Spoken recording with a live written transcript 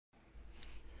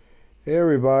Hey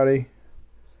everybody,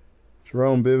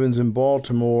 Jerome Bivens in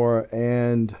Baltimore,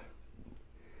 and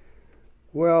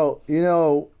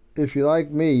if you're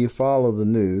like me, you follow the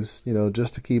news,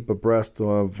 just to keep abreast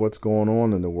of what's going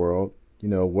on in the world,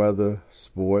 weather,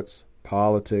 sports,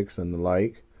 politics, and the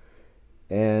like.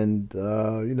 And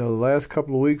the last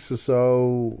couple of weeks or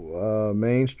so,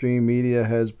 mainstream media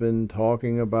has been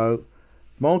talking about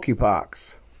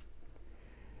monkeypox.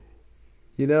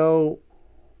 You know,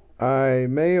 I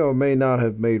may or may not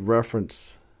have made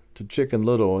reference to Chicken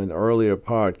Little in earlier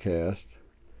podcasts.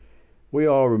 We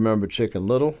all remember Chicken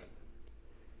Little.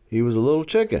 He was a little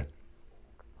chicken.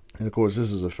 And of course,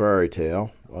 this is a fairy tale,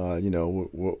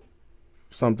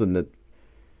 something that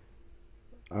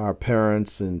our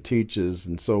parents and teachers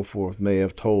and so forth may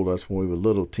have told us when we were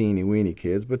little teeny weeny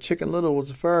kids. But Chicken Little was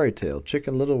a fairy tale.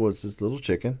 Chicken Little was this little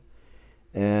chicken,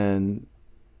 and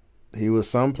he was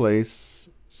someplace,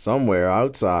 somewhere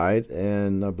outside,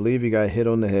 and I believe he got hit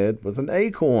on the head with an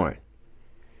acorn.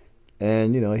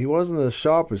 And, he wasn't the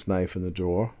sharpest knife in the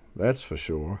drawer, that's for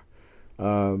sure.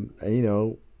 And,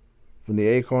 when the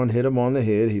acorn hit him on the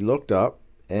head, he looked up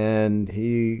and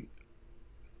he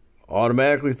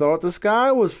automatically thought the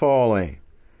sky was falling.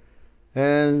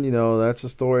 And, that's the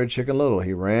story of Chicken Little.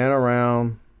 He ran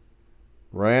around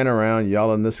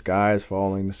yelling, "The sky is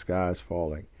falling, the sky is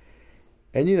falling."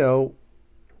 And,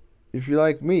 if you're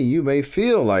like me, you may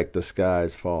feel like the sky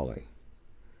is falling,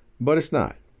 but it's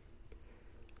not.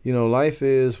 Life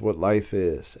is what life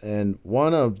is. And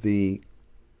one of the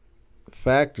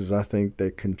factors I think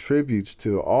that contributes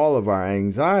to all of our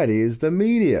anxiety is the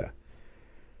media.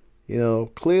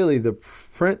 Clearly the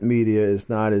print media is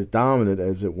not as dominant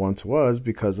as it once was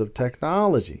because of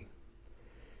technology.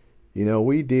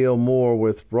 We deal more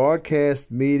with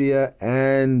broadcast media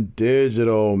and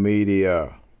digital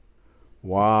media.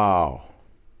 Wow.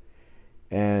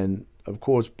 And of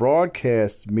course,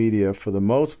 broadcast media, for the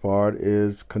most part,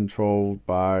 is controlled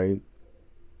by,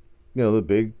 the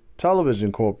big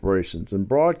television corporations and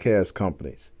broadcast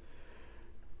companies.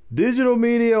 Digital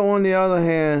media, on the other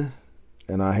hand,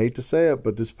 and I hate to say it,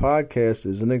 but this podcast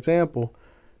is an example.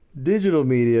 Digital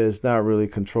media is not really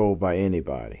controlled by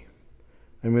anybody.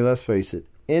 I mean, let's face it,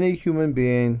 any human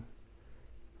being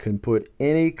can put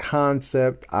any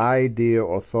concept, idea,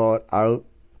 or thought out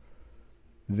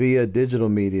via digital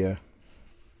media,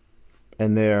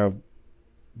 and there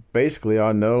basically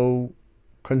are no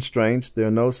constraints, there are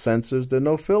no censors, there are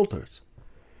no filters.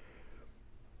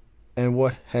 And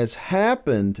what has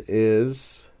happened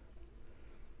is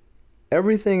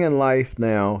everything in life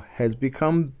now has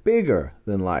become bigger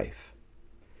than life.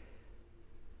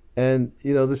 And,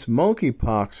 this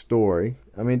monkeypox story,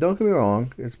 I mean, don't get me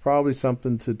wrong, it's probably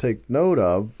something to take note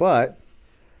of, but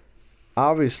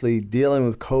obviously dealing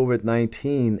with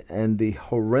COVID-19 and the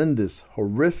horrendous,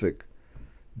 horrific,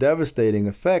 devastating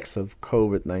effects of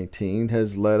COVID-19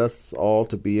 has led us all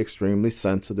to be extremely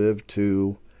sensitive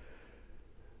to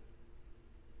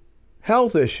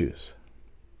health issues.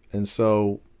 And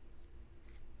so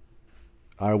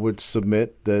I would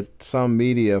submit that some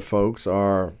media folks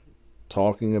are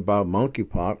talking about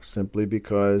monkeypox simply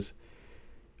because,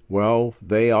 well,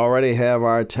 they already have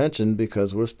our attention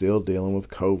because we're still dealing with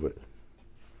COVID.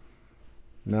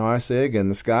 Now, I say again,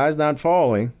 the sky's not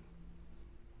falling.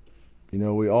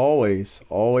 We always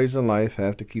in life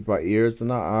have to keep our ears and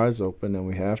our eyes open, and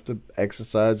we have to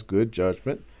exercise good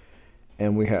judgment,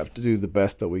 and we have to do the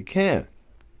best that we can.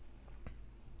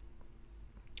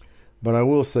 But I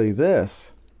will say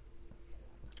this.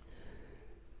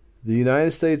 The United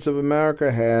States of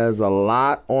America has a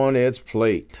lot on its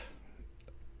plate.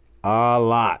 A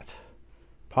lot.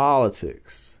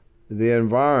 Politics, the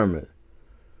environment,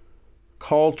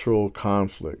 cultural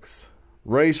conflicts,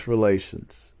 race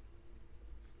relations.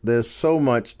 There's so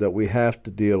much that we have to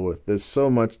deal with. There's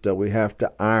so much that we have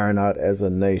to iron out as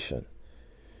a nation.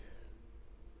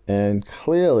 And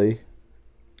clearly,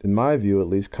 in my view at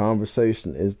least,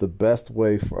 conversation is the best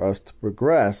way for us to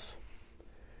progress.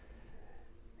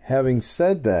 Having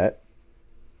said that,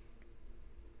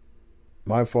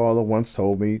 my father once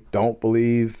told me, don't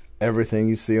believe everything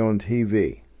you see on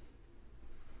TV.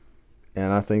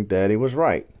 And I think Daddy was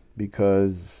right,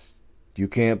 because you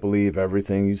can't believe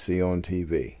everything you see on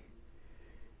TV.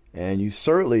 And you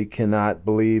certainly cannot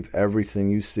believe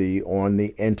everything you see on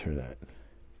the internet.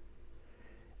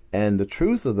 And the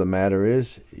truth of the matter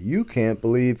is, you can't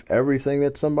believe everything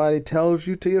that somebody tells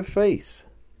you to your face.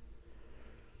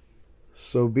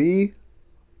 So be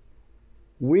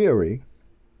weary.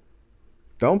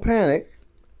 Don't panic,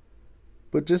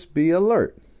 but just be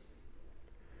alert.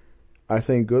 I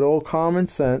think good old common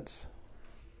sense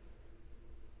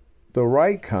the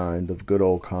right kind of good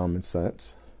old common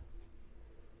sense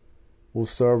will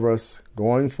serve us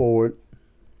going forward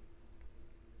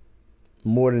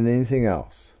more than anything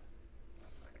else.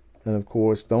 And of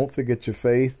course, don't forget your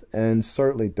faith, and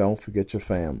certainly don't forget your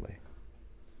family.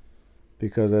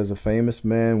 Because as a famous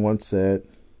man once said,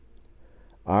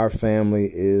 our family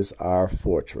is our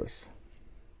fortress.